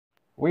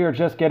We are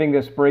just getting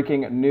this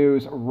breaking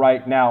news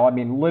right now. I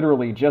mean,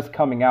 literally just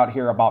coming out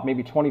here about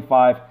maybe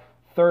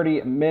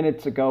 25-30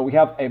 minutes ago. We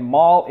have a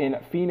mall in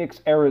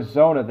Phoenix,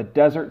 Arizona. The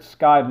Desert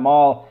Sky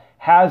Mall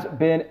has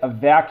been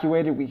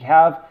evacuated. We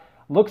have,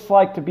 looks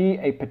like to be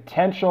a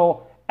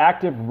potential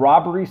active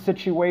robbery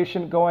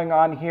situation going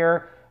on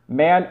here.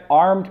 Man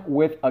armed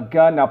with a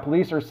gun. Now,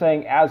 police are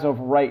saying as of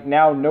right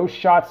now, no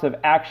shots have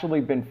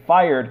actually been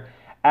fired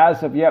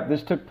as of yet.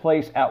 This took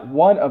place at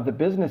one of the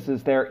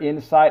businesses there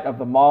inside of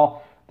the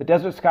mall. The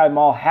Desert Sky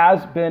Mall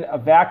has been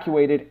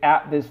evacuated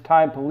at this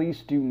time.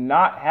 Police do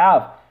not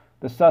have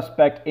the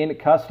suspect in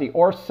custody,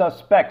 or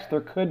suspects. There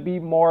could be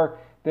more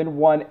than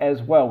one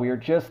as well. We are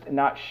just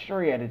not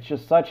sure yet. It's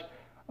just such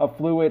a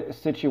fluid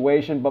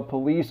situation, but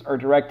police are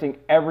directing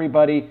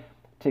everybody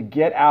to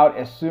get out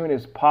as soon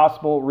as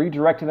possible,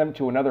 redirecting them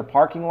to another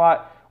parking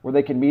lot where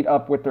they can meet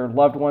up with their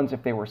loved ones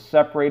if they were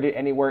separated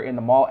anywhere in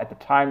the mall at the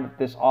time that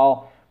this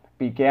all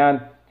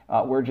began.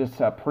 We're just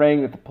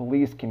praying that the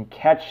police can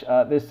catch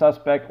this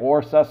suspect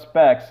or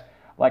suspects.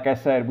 Like I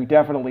said, we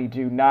definitely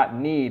do not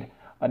need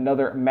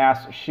another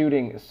mass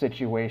shooting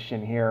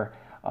situation here,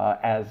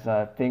 as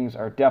things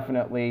are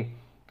definitely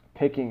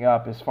picking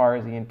up as far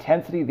as the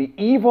intensity, the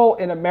evil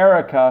in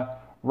America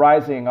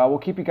rising. We'll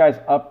keep you guys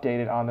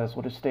updated on this.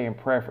 We'll just stay in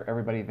prayer for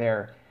everybody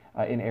there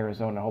in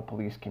Arizona. I hope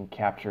police can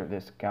capture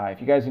this guy.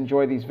 If you guys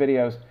enjoy these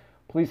videos,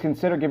 please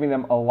consider giving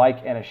them a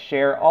like and a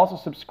share. Also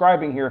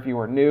subscribing here if you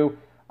are new.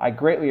 I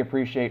greatly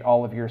appreciate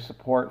all of your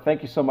support.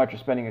 Thank you so much for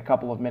spending a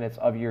couple of minutes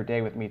of your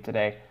day with me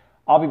today.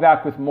 I'll be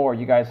back with more.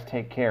 You guys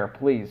take care.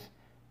 Please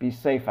be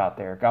safe out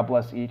there. God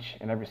bless each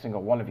and every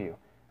single one of you,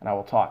 and I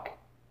will talk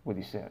with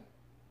you soon.